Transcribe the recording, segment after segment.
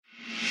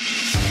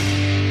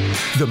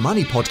The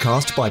Money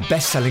Podcast by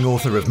best-selling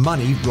author of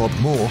Money, Rob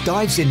Moore,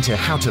 dives into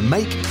how to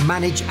make,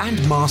 manage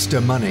and master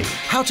money.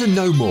 How to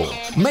know more,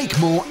 make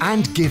more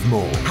and give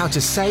more. How to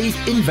save,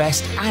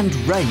 invest and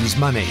raise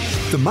money.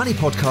 The Money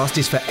Podcast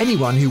is for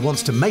anyone who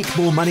wants to make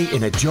more money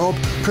in a job,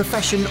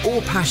 profession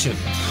or passion.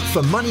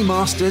 For money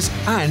masters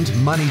and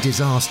money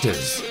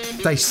disasters.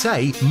 They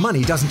say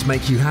money doesn't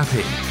make you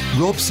happy.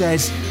 Rob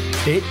says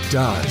it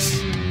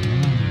does.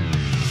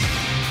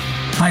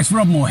 Hi, it's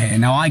Rob Moore here.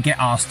 Now, I get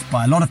asked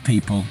by a lot of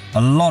people,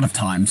 a lot of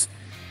times,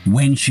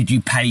 when should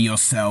you pay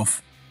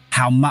yourself?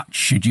 How much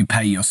should you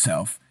pay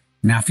yourself?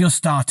 Now, if you're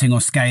starting or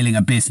scaling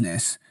a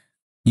business,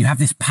 you have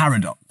this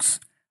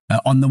paradox.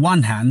 On the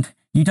one hand,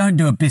 you don't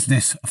do a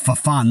business for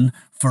fun,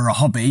 for a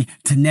hobby,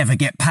 to never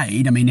get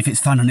paid. I mean, if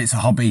it's fun and it's a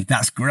hobby,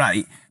 that's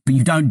great, but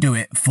you don't do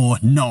it for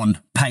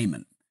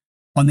non-payment.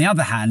 On the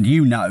other hand,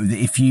 you know that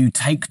if you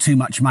take too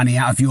much money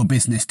out of your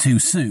business too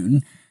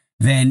soon,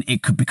 then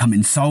it could become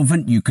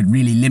insolvent, you could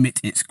really limit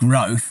its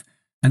growth.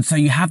 And so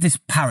you have this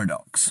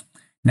paradox.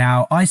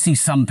 Now, I see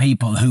some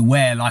people who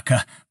wear like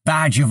a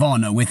badge of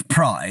honor with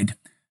pride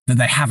that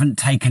they haven't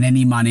taken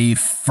any money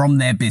from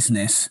their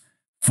business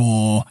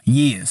for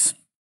years.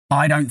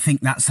 I don't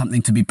think that's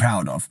something to be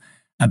proud of.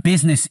 A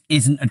business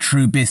isn't a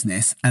true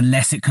business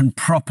unless it can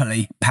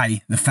properly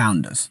pay the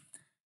founders.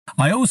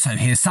 I also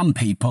hear some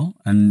people,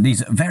 and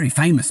these are very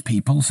famous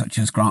people such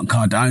as Grant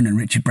Cardone and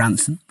Richard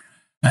Branson,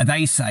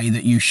 they say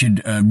that you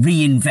should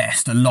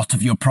reinvest a lot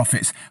of your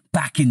profits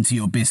back into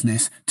your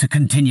business to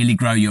continually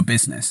grow your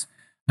business.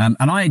 And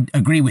I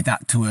agree with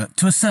that to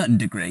a certain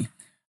degree.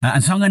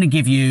 And so I'm going to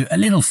give you a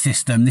little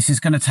system. This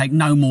is going to take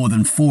no more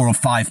than 4 or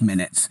 5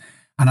 minutes.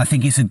 And I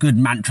think it's a good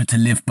mantra to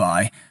live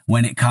by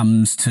when it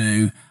comes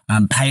to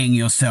paying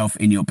yourself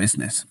in your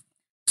business.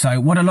 So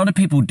what a lot of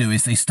people do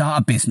is they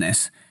start a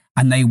business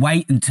and they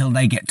wait until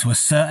they get to a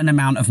certain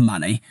amount of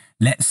money,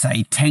 let's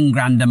say 10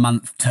 grand a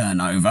month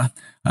turnover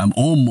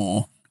or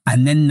more,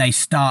 and then they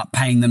start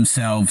paying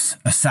themselves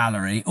a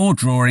salary or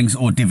drawings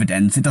or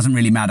dividends. It doesn't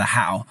really matter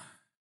how.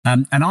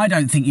 And I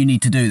don't think you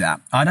need to do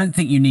that. I don't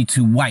think you need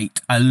to wait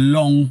a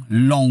long,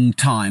 long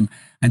time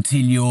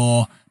until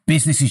your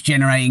business is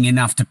generating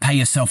enough to pay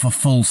yourself a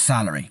full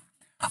salary.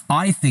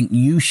 I think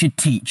you should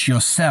teach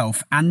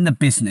yourself and the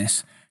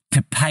business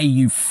to pay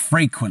you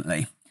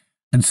frequently.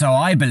 And so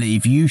I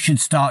believe you should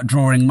start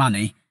drawing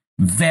money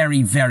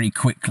very, very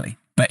quickly.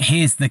 But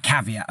here's the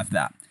caveat of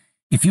that.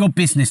 If your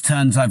business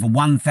turns over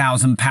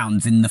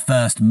 £1,000 in the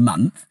first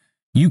month,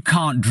 you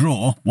can't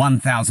draw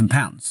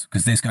 £1,000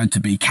 because there's going to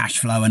be cash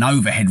flow and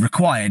overhead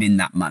required in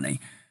that money.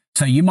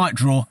 So you might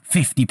draw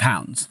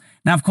 £50.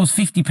 Now, of course,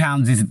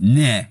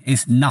 £50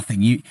 is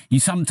nothing. You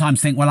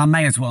sometimes think, well, I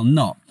may as well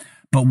not.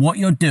 But what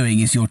you're doing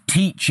is you're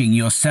teaching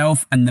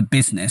yourself and the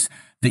business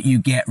that you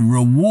get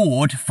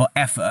reward for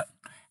effort,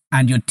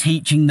 and you're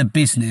teaching the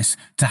business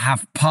to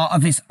have part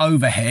of its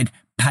overhead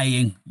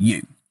paying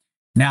you.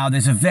 Now,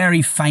 there's a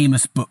very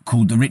famous book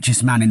called The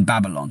Richest Man in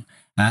Babylon,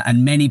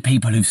 and many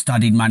people who've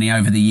studied money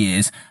over the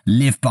years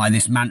live by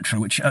this mantra,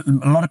 which a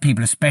lot of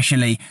people,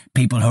 especially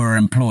people who are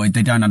employed,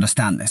 they don't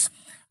understand this.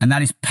 And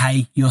that is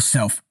pay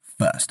yourself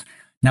first.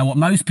 Now, what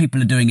most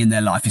people are doing in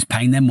their life is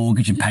paying their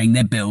mortgage and paying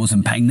their bills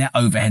and paying their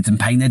overheads and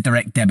paying their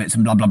direct debits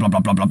and blah, blah, blah,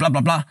 blah, blah, blah, blah,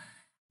 blah, blah.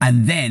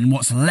 And then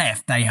what's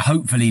left, they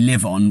hopefully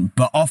live on,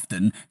 but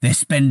often they're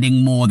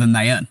spending more than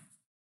they earn.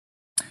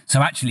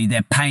 So actually,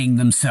 they're paying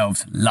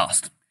themselves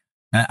last.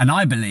 And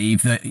I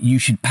believe that you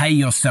should pay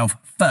yourself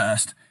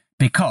first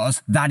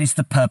because that is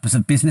the purpose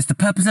of business. The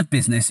purpose of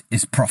business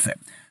is profit.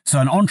 So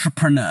an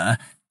entrepreneur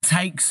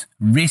takes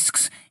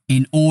risks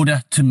in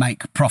order to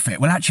make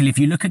profit. Well, actually, if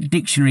you look at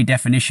dictionary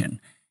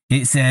definition,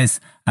 it says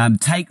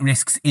take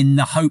risks in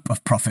the hope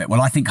of profit.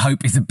 Well, I think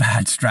hope is a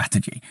bad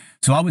strategy.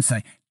 So I would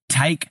say,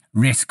 take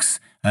risks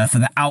for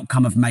the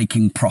outcome of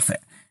making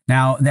profit.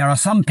 Now, there are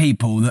some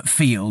people that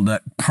feel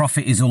that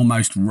profit is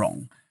almost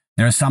wrong.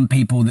 There are some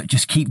people that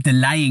just keep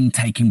delaying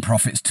taking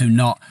profits to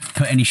not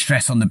put any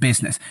stress on the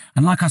business.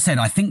 And like I said,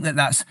 I think that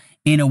that's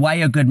in a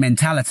way a good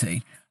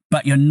mentality,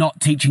 but you're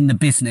not teaching the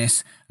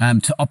business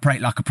to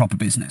operate like a proper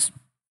business.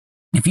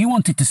 If you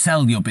wanted to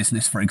sell your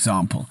business, for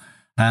example,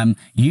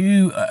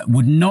 you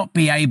would not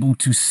be able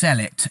to sell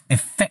it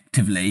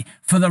effectively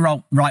for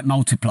the right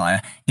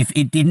multiplier if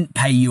it didn't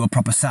pay you a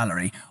proper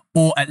salary,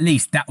 or at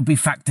least that would be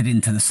factored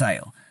into the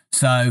sale.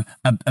 So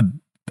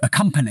a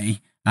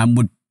company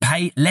would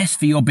pay less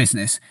for your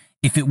business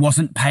if it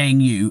wasn't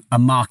paying you a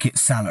market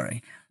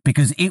salary,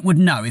 because it would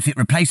know if it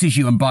replaces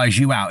you and buys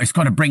you out, it's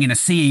got to bring in a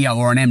CEO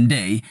or an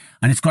MD,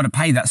 and it's got to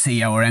pay that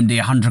CEO or MD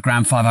 100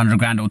 grand, 500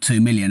 grand or 2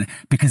 million,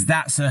 because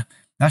that's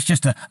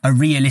just a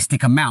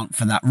realistic amount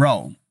for that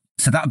role.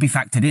 So that would be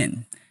factored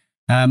in.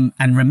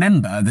 And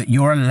remember that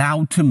you're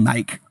allowed to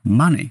make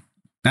money.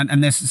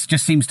 And there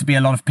just seems to be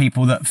a lot of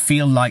people that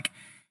feel like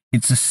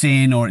it's a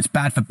sin or it's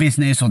bad for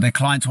business or their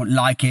clients won't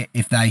like it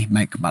if they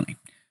make money.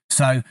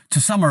 So to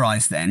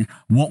summarize then,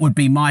 what would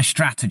be my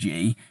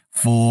strategy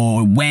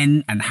for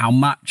when and how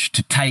much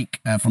to take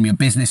from your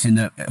business in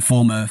the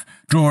form of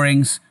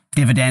drawings,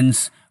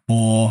 dividends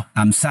or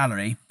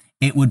salary?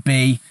 It would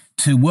be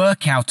to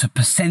work out a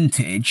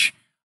percentage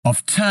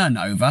of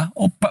turnover,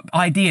 or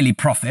ideally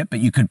profit, but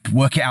you could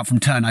work it out from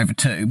turnover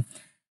too,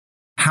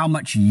 how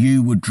much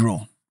you would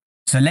draw.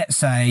 So let's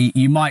say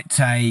you might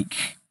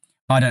take,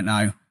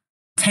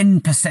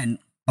 10%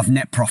 of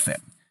net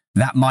profit.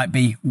 That might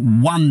be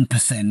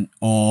 1%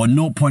 or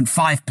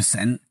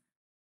 0.5%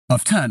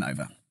 of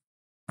turnover.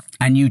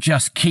 And you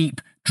just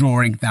keep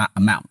drawing that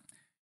amount.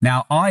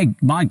 Now,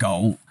 my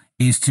goal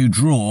is to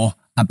draw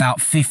about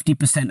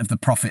 50% of the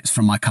profits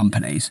from my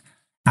companies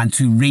and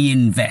to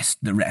reinvest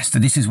the rest. So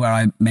this is where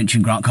I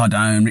mentioned Grant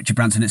Cardone, Richard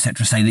Branson,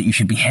 etc., say that you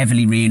should be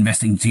heavily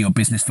reinvesting into your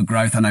business for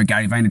growth. I know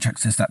Gary Vaynerchuk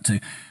says that too.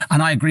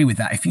 And I agree with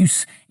that.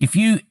 If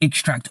you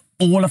extract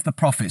all of the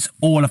profits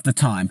all of the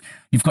time,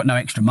 you've got no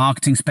extra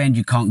marketing spend.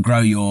 You can't grow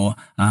your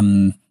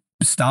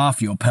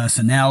staff, your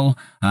personnel.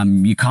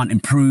 You can't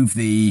improve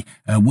the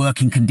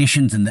working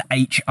conditions and the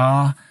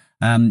HR.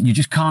 You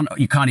just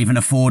can't even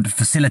afford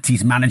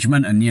facilities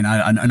management and,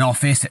 an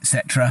office,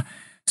 etc.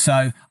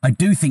 So I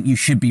do think you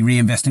should be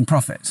reinvesting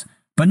profits,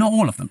 but not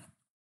all of them.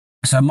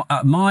 So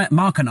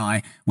Mark and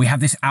I, we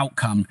have this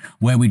outcome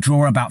where we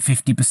draw about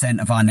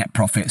 50% of our net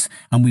profits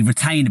and we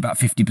retain about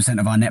 50%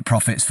 of our net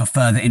profits for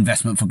further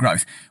investment for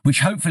growth,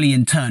 which hopefully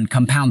in turn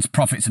compounds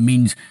profits and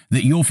means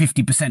that your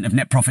 50% of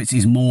net profits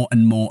is more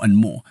and more and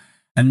more.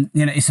 And,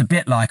 it's a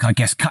bit like, I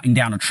guess, cutting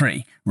down a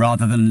tree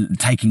rather than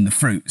taking the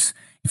fruits.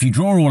 If you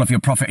draw all of your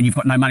profit and you've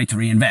got no money to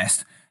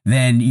reinvest,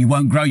 then you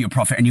won't grow your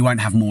profit and you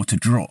won't have more to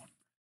draw.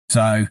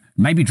 So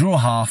maybe draw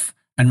half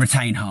and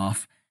retain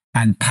half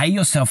and pay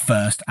yourself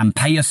first and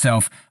pay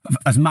yourself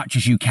as much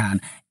as you can.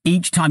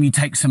 Each time you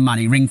take some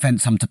money, ring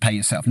fence some to pay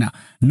yourself. Now,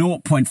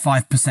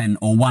 0.5%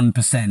 or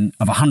 1%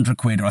 of 100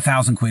 quid or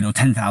 1,000 quid or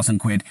 10,000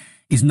 quid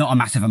is not a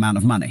massive amount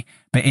of money.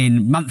 But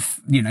in month,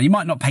 you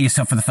might not pay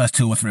yourself for the first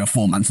 2 or 3 or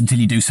 4 months until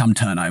you do some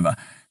turnover.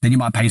 Then you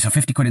might pay yourself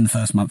 50 quid in the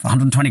first month,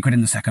 120 quid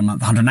in the second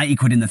month, 180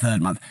 quid in the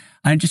third month,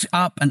 and just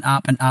up and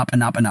up and up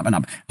and up and up and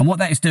up. And what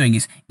that is doing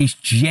is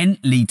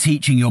gently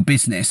teaching your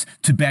business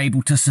to be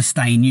able to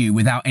sustain you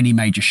without any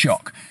major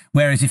shock.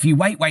 Whereas if you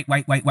wait,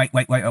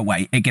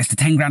 it gets to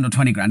 10 grand or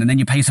 20 grand, and then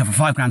you pay yourself a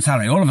 5 grand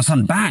salary, all of a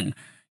sudden, bang,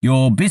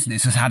 your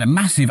business has had a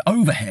massive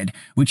overhead,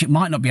 which it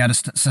might not be able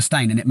to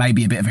sustain, and it may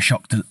be a bit of a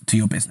shock to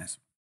your business.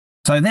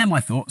 So they're my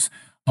thoughts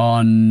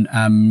on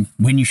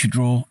when you should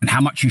draw and how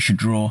much you should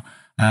draw.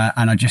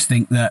 And I just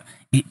think that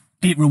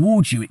it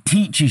rewards you. It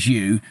teaches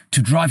you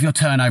to drive your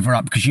turnover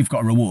up because you've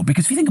got a reward.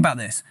 Because if you think about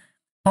this,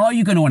 are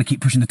you going to want to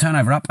keep pushing the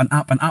turnover up and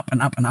up and up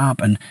and up and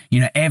up and,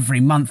 every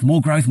month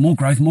more growth, more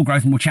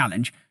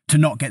challenge to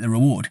not get the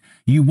reward?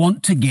 You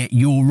want to get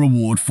your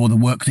reward for the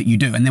work that you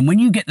do. And then when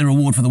you get the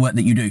reward for the work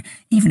that you do,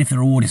 even if the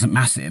reward isn't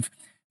massive,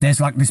 there's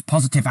like this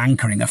positive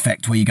anchoring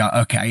effect where you go,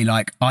 okay,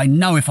 like I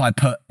know if I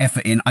put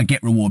effort in, I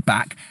get reward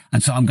back.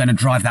 And so I'm going to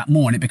drive that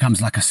more, and it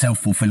becomes like a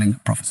self-fulfilling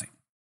prophecy.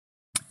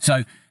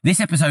 So this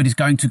episode is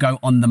going to go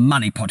on the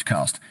Money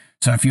Podcast.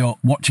 So if you're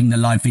watching the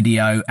live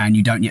video and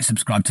you don't yet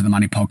subscribe to the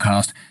Money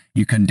Podcast,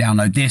 you can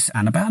download this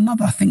and about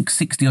another, I think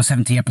 60 or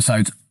 70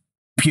 episodes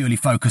purely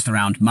focused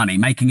around money,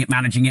 making it,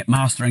 managing it,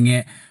 mastering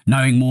it,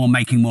 knowing more,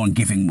 making more and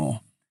giving more.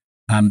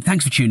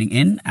 Thanks for tuning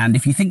in. And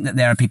if you think that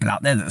there are people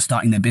out there that are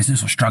starting their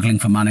business or struggling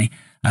for money,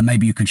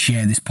 maybe you could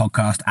share this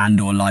podcast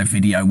and or live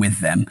video with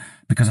them,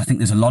 because I think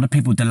there's a lot of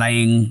people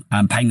delaying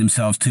paying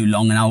themselves too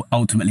long and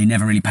ultimately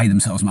never really pay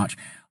themselves much.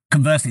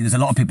 Conversely, there's a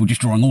lot of people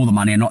just drawing all the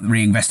money and not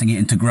reinvesting it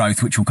into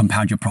growth, which will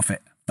compound your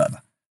profit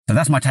further. So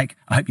that's my take.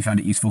 I hope you found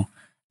it useful.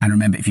 And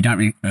remember, if you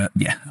don't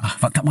I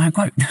fucked up my own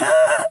quote.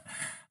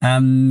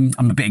 I'm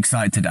a bit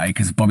excited today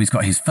because Bobby's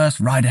got his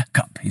first Ryder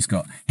Cup. He's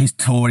got his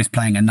tour. He's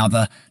playing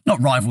another,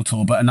 not rival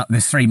tour, but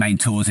there's 3 main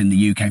tours in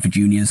the UK for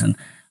juniors. And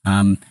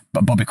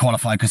but Bobby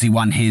qualified because he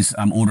won his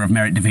Order of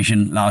Merit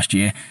division last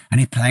year, and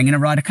he's playing in a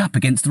Ryder Cup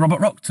against the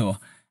Robert Rock Tour.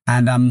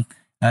 And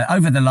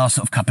over the last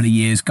sort of couple of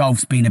years,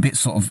 golf's been a bit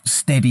sort of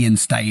steady and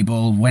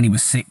stable. When he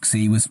was 6,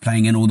 he was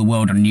playing in all the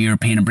world and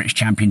European and British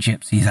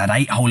championships. He's had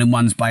 8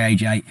 hole-in-ones by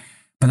age 8.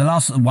 But the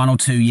last 1 or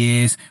 2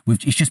 years,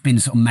 it's just been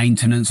sort of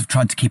maintenance. I've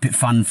tried to keep it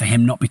fun for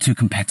him, not be too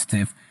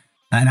competitive.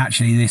 And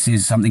actually, this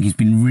is something he's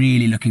been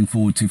really looking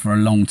forward to for a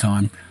long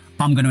time.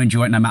 I'm going to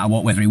enjoy it no matter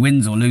what, whether he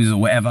wins or loses or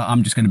whatever.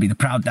 I'm just going to be the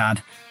proud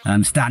dad,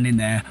 standing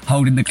there,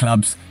 holding the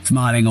clubs,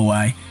 smiling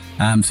away.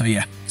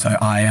 So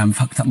I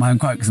fucked up my own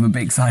quote because I'm a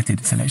bit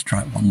excited. So let's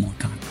try it one more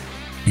time.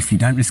 If you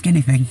don't risk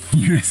anything,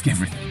 you risk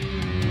everything.